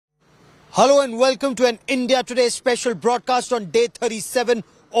Hello and welcome to an India Today special broadcast on day 37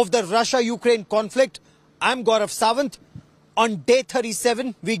 of the Russia-Ukraine conflict. I'm Gaurav Sawant. On day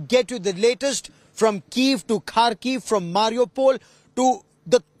 37, we get you the latest from Kyiv to Kharkiv, from Mariupol to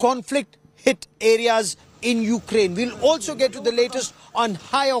the conflict-hit areas in Ukraine. We'll also get you the latest on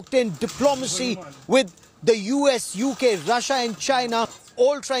high-octane diplomacy with the US, UK, Russia and China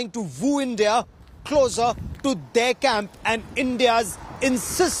all trying to woo India closer to their camp and India's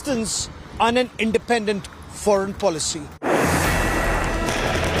insistence on an independent foreign policy.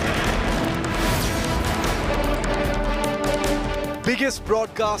 Biggest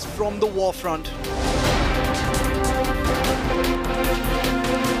broadcast from the war front.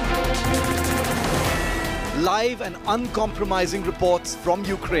 Live and uncompromising reports from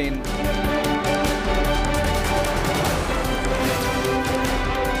Ukraine.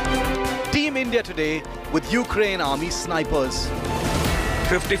 Team India Today with Ukraine Army snipers.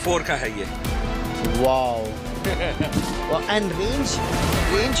 54 का है ये. Wow. And range?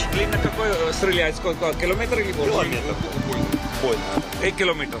 Длина какой стреляет? Сколько? Километр или больше? Километр. 1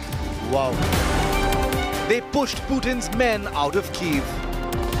 kilometer. Wow. They pushed Putin's men out of Kyiv.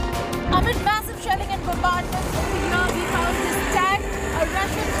 Amid massive shelling and bombardments over here, we found this tank, a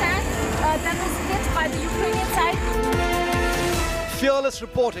Russian tank that was hit by the Ukrainian side. Fearless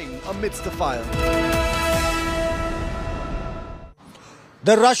reporting amidst the fire.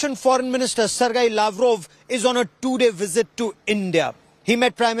 The Russian Foreign Minister Sergei Lavrov is on a two-day visit to India. He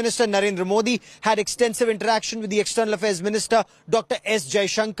met Prime Minister Narendra Modi, had extensive interaction with the External Affairs Minister Dr. S.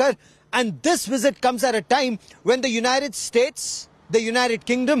 Jaishankar, and this visit comes at a time when the United States, the United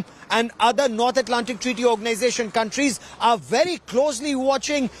Kingdom and other North Atlantic Treaty Organization countries are very closely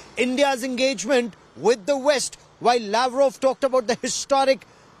watching India's engagement with the West, while Lavrov talked about the historic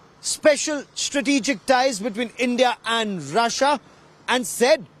special strategic ties between India and Russia and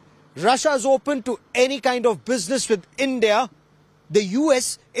said Russia is open to any kind of business with India. The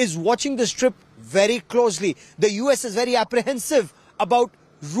US is watching this trip very closely. The US is very apprehensive about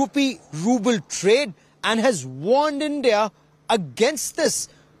rupee-ruble trade and has warned India against this.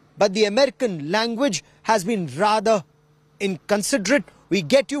 But the American language has been rather inconsiderate. We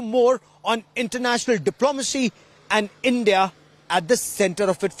get you more on international diplomacy and India at the center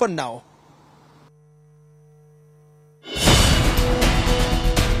of it for now.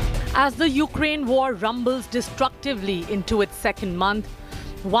 As the Ukraine war rumbles destructively into its second month,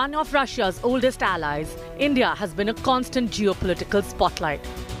 one of Russia's oldest allies, India, has been a constant geopolitical spotlight.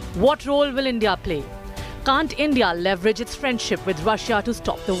 What role will India play? Can't India leverage its friendship with Russia to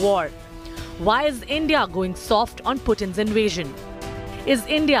stop the war? Why is India going soft on Putin's invasion? Is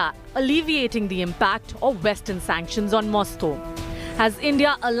India alleviating the impact of Western sanctions on Moscow? Has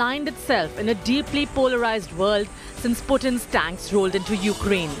India aligned itself in a deeply polarized world since Putin's tanks rolled into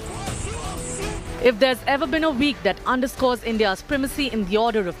Ukraine? If there's ever been a week that underscores India's primacy in the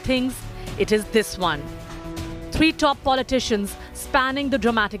order of things, it is this one. Three top politicians spanning the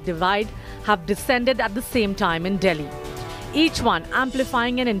dramatic divide have descended at the same time in Delhi. Each one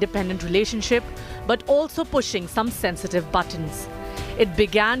amplifying an independent relationship, but also pushing some sensitive buttons. It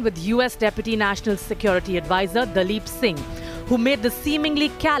began with US Deputy National Security Advisor Dalip Singh, who made the seemingly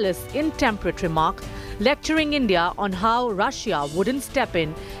callous, intemperate remark lecturing India on how Russia wouldn't step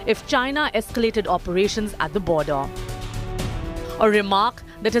in if China escalated operations at the border. A remark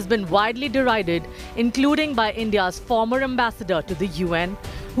that has been widely derided, including by India's former ambassador to the UN,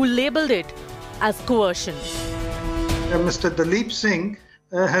 who labelled it as coercion. Mr. Dalip Singh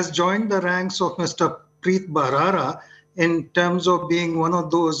has joined the ranks of Mr. Preet Bharara in terms of being one of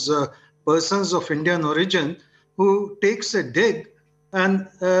those persons of Indian origin who takes a dig and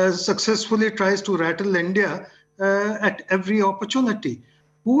successfully tries to rattle India at every opportunity.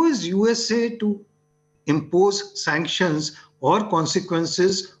 Who is USA to impose sanctions or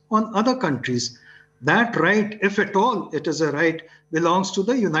consequences on other countries? That right, if at all it is a right, belongs to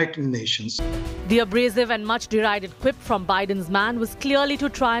the United Nations. The abrasive and much derided quip from Biden's man was clearly to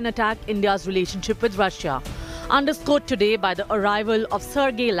try and attack India's relationship with Russia, underscored today by the arrival of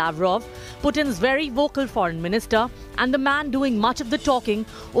Sergei Lavrov, Putin's very vocal foreign minister, and the man doing much of the talking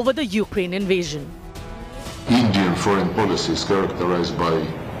over the Ukraine invasion. Indian foreign policy is characterized by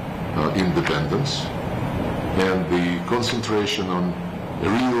independence and the concentration on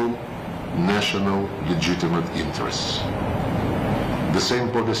real national legitimate interests. The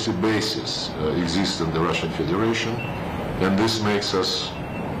same policy basis exists in the Russian Federation, and this makes us,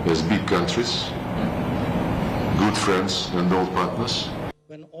 as big countries, good friends and old partners.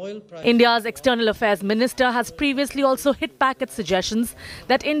 India's External Affairs Minister has previously also hit back at suggestions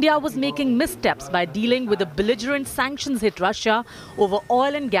that India was making missteps by dealing with the belligerent sanctions hit Russia over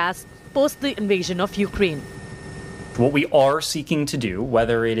oil and gas post the invasion of Ukraine. What we are seeking to do,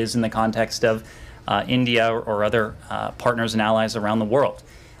 whether it is in the context of India or other partners and allies around the world,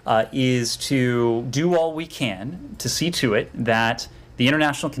 is to do all we can to see to it that the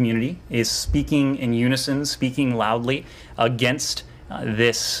international community is speaking in unison, speaking loudly against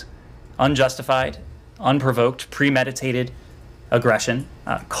this unjustified, unprovoked, premeditated aggression,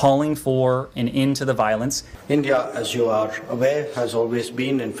 calling for an end to the violence. India, as you are aware, has always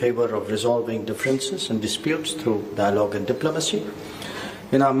been in favor of resolving differences and disputes through dialogue and diplomacy.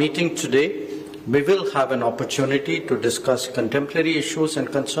 In our meeting today, we will have an opportunity to discuss contemporary issues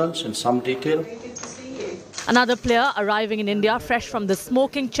and concerns in some detail. Another player arriving in India fresh from the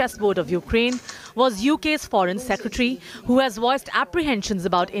smoking chessboard of Ukraine was UK's Foreign Secretary, who has voiced apprehensions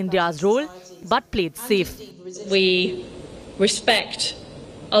about India's role but played safe. We respect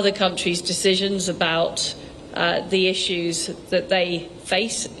other countries' decisions about the issues that they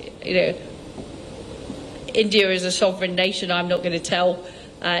face. India is a sovereign nation. I'm not going to tell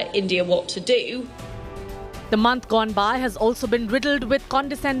India what to do. The month gone by has also been riddled with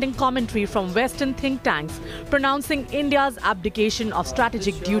condescending commentary from Western think tanks pronouncing India's abdication of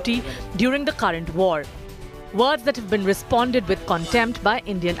strategic duty during the current war. Words that have been responded with contempt by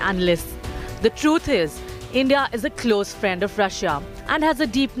Indian analysts. The truth is, India is a close friend of Russia and has a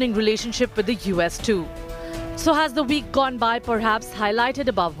deepening relationship with the US too. So has the week gone by perhaps highlighted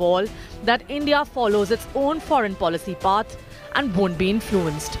above all that India follows its own foreign policy path and won't be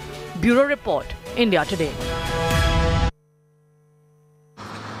influenced. Bureau Report, India Today.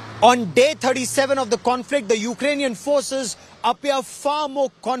 On day 37 of the conflict, the Ukrainian forces appear far more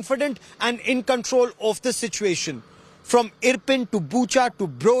confident and in control of the situation. From Irpin to Bucha to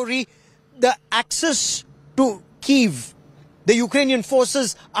Brody, the access to Kyiv, the Ukrainian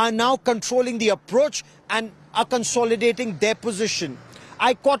forces are now controlling the approach and are consolidating their position.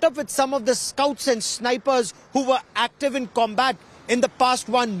 I caught up with some of the scouts and snipers who were active in combat in the past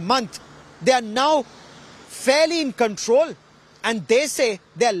 1 month. They are now fairly in control, and they say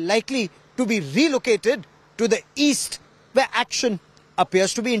they are likely to be relocated to the east, where action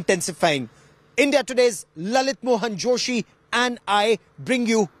appears to be intensifying. India Today's Lalit Mohan Joshi and I bring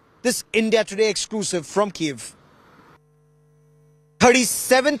you this India Today exclusive from Kyiv.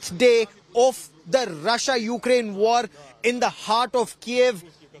 37th day of the Russia-Ukraine war in the heart of Kyiv.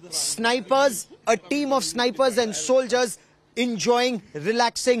 Snipers, a team of snipers and soldiers enjoying,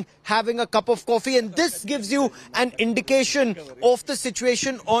 relaxing, having a cup of coffee, and this gives you an indication of the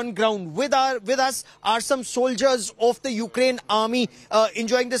situation on ground. With us are some soldiers of the Ukraine army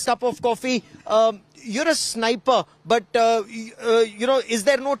enjoying this cup of coffee. You're a sniper, but is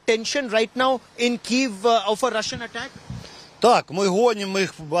there no tension right now in Kyiv of a Russian attack? Так, мы гоним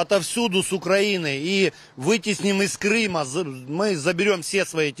их отовсюду с Украины и вытесним из Крыма. Мы заберем все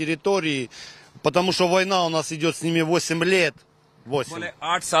свои территории, потому что война у нас идет с ними 8 лет. 8.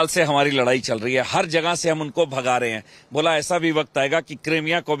 8 साल से हमारी लड़ाई चल रही है, हर जगह से हम उनको भगा रहे हैं. बोला ऐसा भी वक्त आएगा कि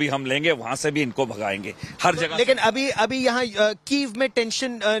क्रीमिया को भी हम लेंगे, वहां से भी इनको भगाएंगे, हर जगह. लेकिन अभी यहाँ कीव में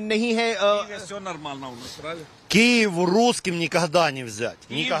टेंशन नहीं है. Киев русским никогда не взять.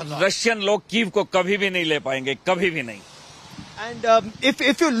 रशियन लोग कीव को कभी भी नहीं ले पाएंगे, कभी भी नहीं. And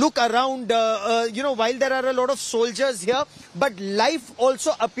if you look around, while there are a lot of soldiers here, but life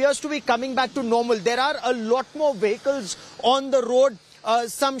also appears to be coming back to normal. There are a lot more vehicles on the road.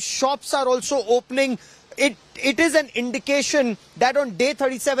 Some shops are also opening. It is an indication that on day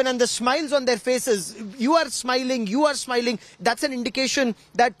 37 and the smiles on their faces, you are smiling. That's an indication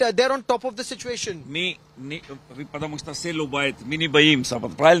that they're on top of the situation. Потому что все любят, мы не боимся,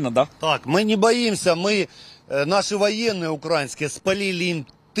 правильно, да? Так, мы не боимся, наши военные украинские спалили им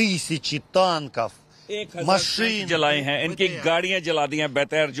тысячи танков, машин. जलाए हैं, इनकी गाड़ियां जला दी हैं,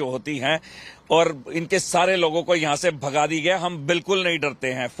 Bether जो होती हैं, और इनके सारे लोगों को यहाँ से भगा दी गया. हम बिल्कुल नहीं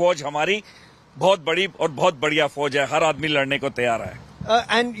डरते हैं. फौज हमारी बहुत बड़ी और बहुत बढ़िया फौज है. हर आदमी लड़ने को तैयार है.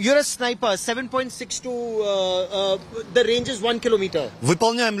 And you're a sniper, 7.62, the range is 1 kilometer.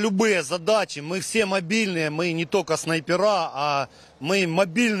 Выполняем любые задачи, мы все мобильные, мы не только снайпера, а мы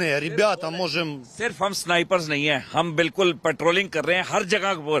мобильные ребята, можем... सिर्फ हम स्नाइपर्स नहीं हैं, हम बिल्कुल पेट्रोलिंग कर रहे हैं हर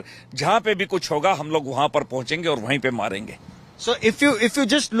जगह पर. जहाँ पे भी कुछ होगा हम लोग वहाँ पर पहुँचेंगे और वहीं पे मारेंगे. So if you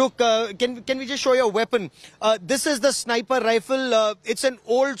just look, can we just show your weapon? This is the sniper rifle. It's an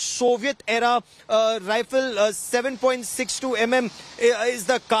old Soviet era rifle. 7.62 mm is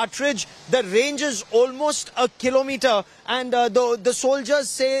the cartridge. The range is almost 1 kilometer, and the soldiers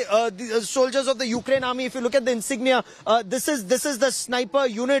say, the soldiers of the Ukraine army, if you look at the insignia, this is the sniper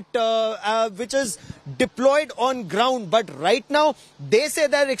unit which is deployed on ground. But right now, they say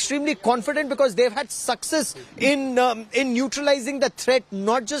they're extremely confident because they've had success in neutralizing the threat,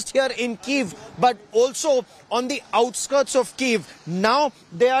 not just here in Kyiv, but also on the outskirts of Kyiv. Now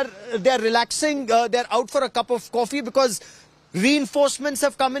they are relaxing. They're out for a cup of coffee because reinforcements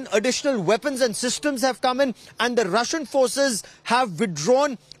have come in, additional weapons and systems have come in, and the Russian forces have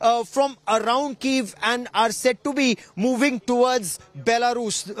withdrawn from around Kyiv and are said to be moving towards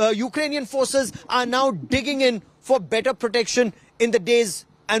Belarus. Ukrainian forces are now digging in for better protection in the days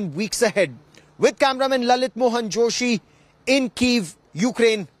and weeks ahead. With cameraman Lalit Mohan Joshi in Kyiv,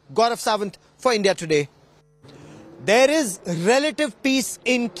 Ukraine, Gaurav Sawant for India Today. There is relative peace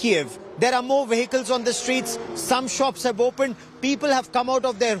in Kyiv. There are more vehicles on the streets. Some shops have opened. People have come out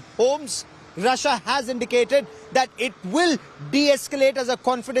of their homes. Russia has indicated that it will de-escalate as a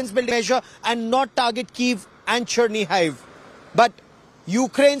confidence-building measure and not target Kyiv and Chernihiv. But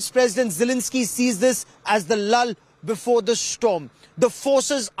Ukraine's President Zelensky sees this as the lull before the storm. The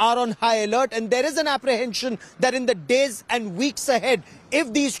forces are on high alert, and there is an apprehension that in the days and weeks ahead,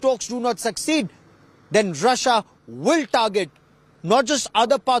 if these talks do not succeed, then Russia will target not just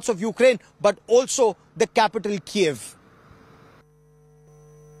other parts of Ukraine, but also the capital Kyiv.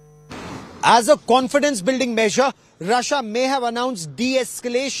 As a confidence-building measure, Russia may have announced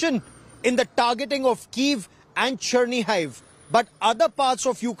de-escalation in the targeting of Kyiv and Chernihiv, but other parts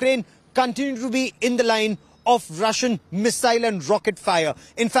of Ukraine continue to be in the line of Russian missile and rocket fire.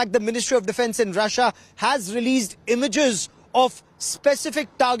 In fact, the Ministry of Defense in Russia has released images of specific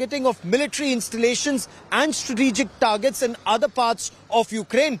targeting of military installations and strategic targets in other parts of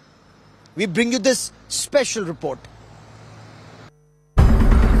Ukraine. We bring you this special report.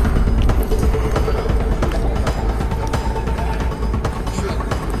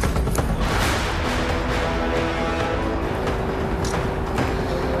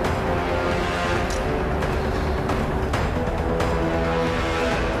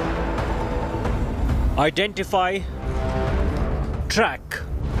 Identify, track,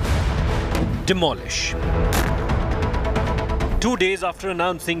 demolish. 2 days after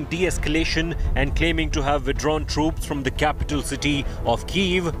announcing de-escalation and claiming to have withdrawn troops from the capital city of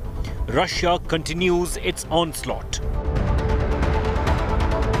Kyiv, Russia continues its onslaught.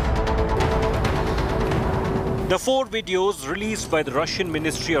 The 4 videos released by the Russian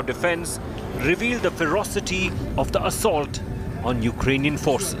Ministry of Defense reveal the ferocity of the assault on Ukrainian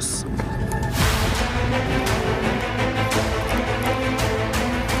forces.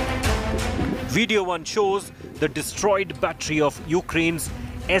 Video 1 shows the destroyed battery of Ukraine's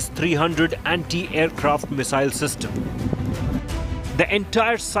S-300 anti-aircraft missile system. The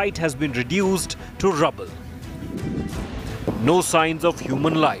entire site has been reduced to rubble. No signs of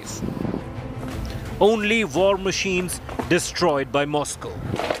human life. Only war machines destroyed by Moscow.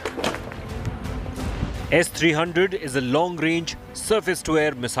 S-300 is a long-range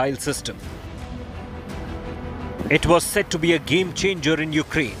surface-to-air missile system. It was said to be a game changer in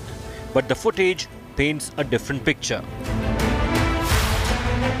Ukraine, but the footage paints a different picture.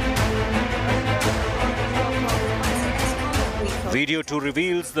 Video 2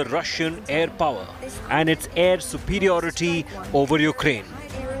 reveals the Russian air power and its air superiority over Ukraine.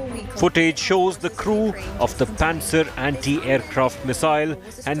 Footage shows the crew of the Panzer anti-aircraft missile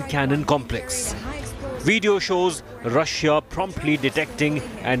and cannon complex. Video shows Russia promptly detecting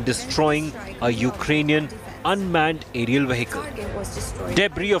and destroying a Ukrainian unmanned aerial vehicle.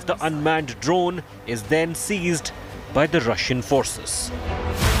 Debris of the unmanned drone is then seized by the Russian forces.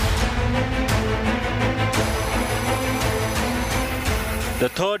 The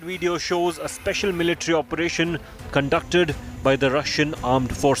third video shows a special military operation conducted by the Russian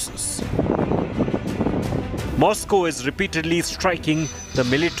armed forces. Moscow is repeatedly striking the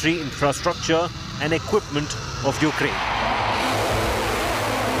military infrastructure and equipment of Ukraine.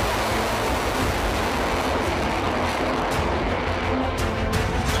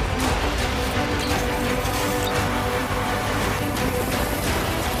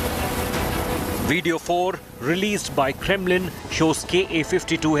 Video 4, released by Kremlin, shows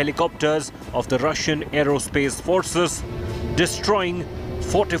Ka-52 helicopters of the Russian aerospace forces destroying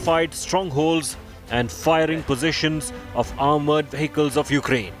fortified strongholds and firing positions of armored vehicles of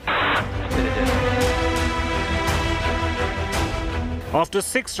Ukraine. After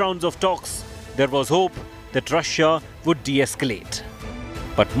 6 rounds of talks, there was hope that Russia would de-escalate.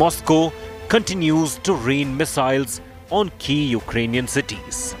 But Moscow continues to rain missiles on key Ukrainian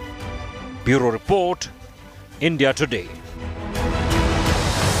cities. Bureau Report, India Today.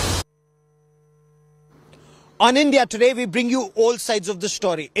 On India Today, we bring you all sides of the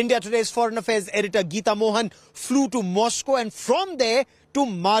story. India Today's Foreign Affairs editor Geeta Mohan flew to Moscow and from there to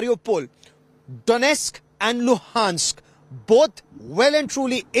Mariupol. Donetsk and Luhansk, both well and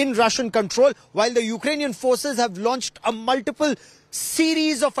truly in Russian control, while the Ukrainian forces have launched a multiple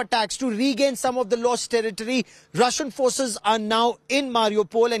series of attacks to regain some of the lost territory. Russian forces are now in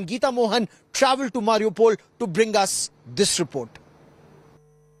Mariupol, and Geeta Mohan travelled to Mariupol to bring us this report.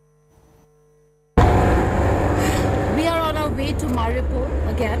 We are on our way to Mariupol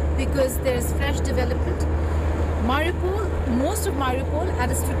again because there's fresh development. Mariupol, most of Mariupol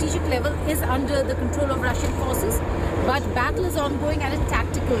at a strategic level is under the control of Russian forces, but battle is ongoing at a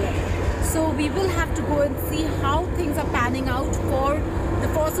tactical level. So we will have to go and see how things are panning out for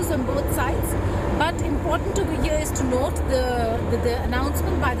the forces on both sides. But important over here is to note the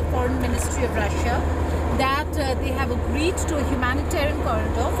announcement by the Foreign Ministry of Russia that they have agreed to a humanitarian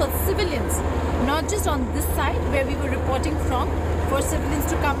corridor for civilians, not just on this side where we were reporting from, for civilians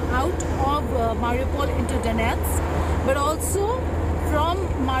to come out of Mariupol into Donetsk, but also from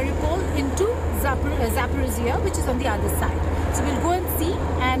Mariupol into Zaporizhia, which is on the other side. So we'll go and see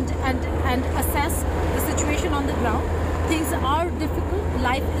and assess the situation on the ground. Things are difficult,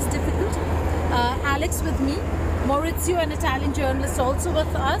 life is difficult. Alex with me, Maurizio, an Italian journalist, also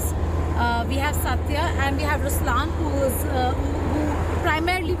with us. We have Satya and we have Ruslan, who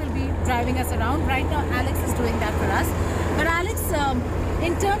primarily will be driving us around. Right now Alex is doing that for us. But Alex,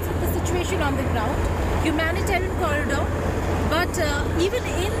 in terms of the situation on the ground, humanitarian corridor, but even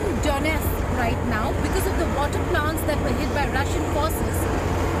in Donetsk right now, because of the water plants that were hit by Russian forces,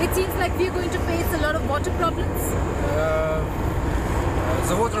 it seems like we're going to face a lot of water problems.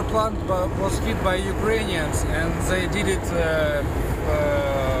 The water plant was hit by Ukrainians, and they did it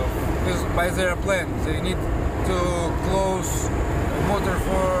by their plan. They need to close water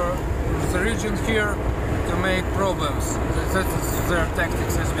for the region here to make problems. That's their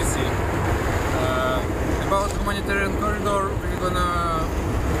tactics, as we see. About humanitarian corridor, we're gonna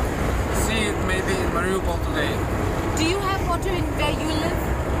see it maybe in Mariupol today. Do you have water in where you live?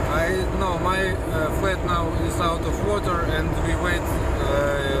 No, my flat now is out of water, and we wait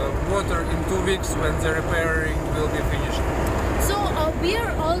water in 2 weeks when the repairing will be finished. So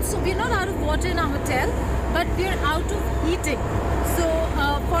we're not out of water in our hotel, but we're out of heating. So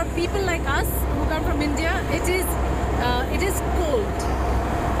for people like us who come from India, it is cold.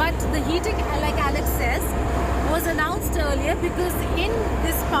 But the heating, like Alex says, was announced earlier because in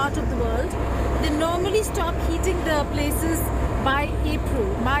this part of the world, they normally stop heating the places by April,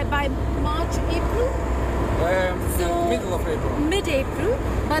 by March, April. So middle of April. Mid-April,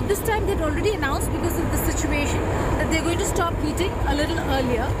 but this time they'd already announced because of the situation that they're going to stop heating a little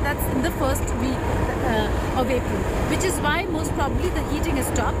earlier. That's in the first week of April, which is why most probably the heating is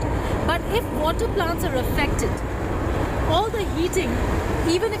stopped. But if water plants are affected, all the heating,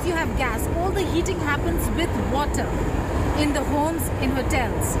 even if you have gas, all the heating happens with water in the homes, in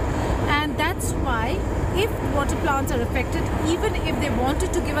hotels. And that's why if water plants are affected, even if they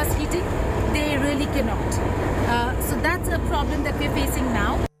wanted to give us heating, they really cannot. So that's a problem that we're facing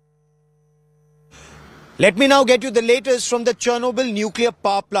now. Let me now get you the latest from the Chernobyl nuclear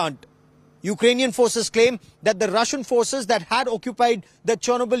power plant. Ukrainian forces claim that the Russian forces that had occupied the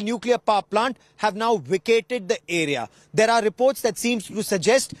Chernobyl nuclear power plant have now vacated the area. There are reports that seem to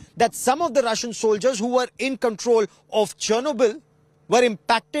suggest that some of the Russian soldiers who were in control of Chernobyl were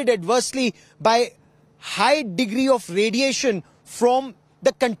impacted adversely by high degree of radiation from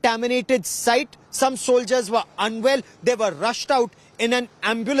the contaminated site. Some soldiers were unwell. They were rushed out in an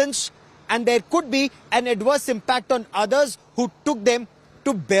ambulance, and there could be an adverse impact on others who took them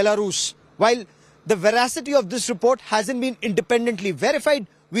to Belarus. While the veracity of this report hasn't been independently verified,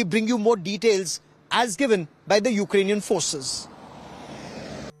 we bring you more details as given by the Ukrainian forces.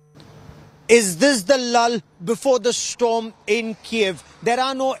 Is this the lull before the storm in Kiev? There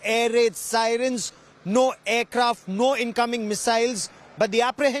are no air raid sirens, no aircraft, no incoming missiles. But the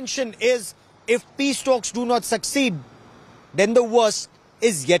apprehension is if peace talks do not succeed, then the worst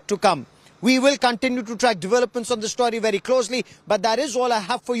is yet to come. We will continue to track developments on the story very closely, but that is all I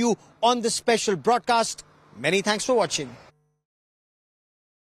have for you on this special broadcast. Many thanks for watching.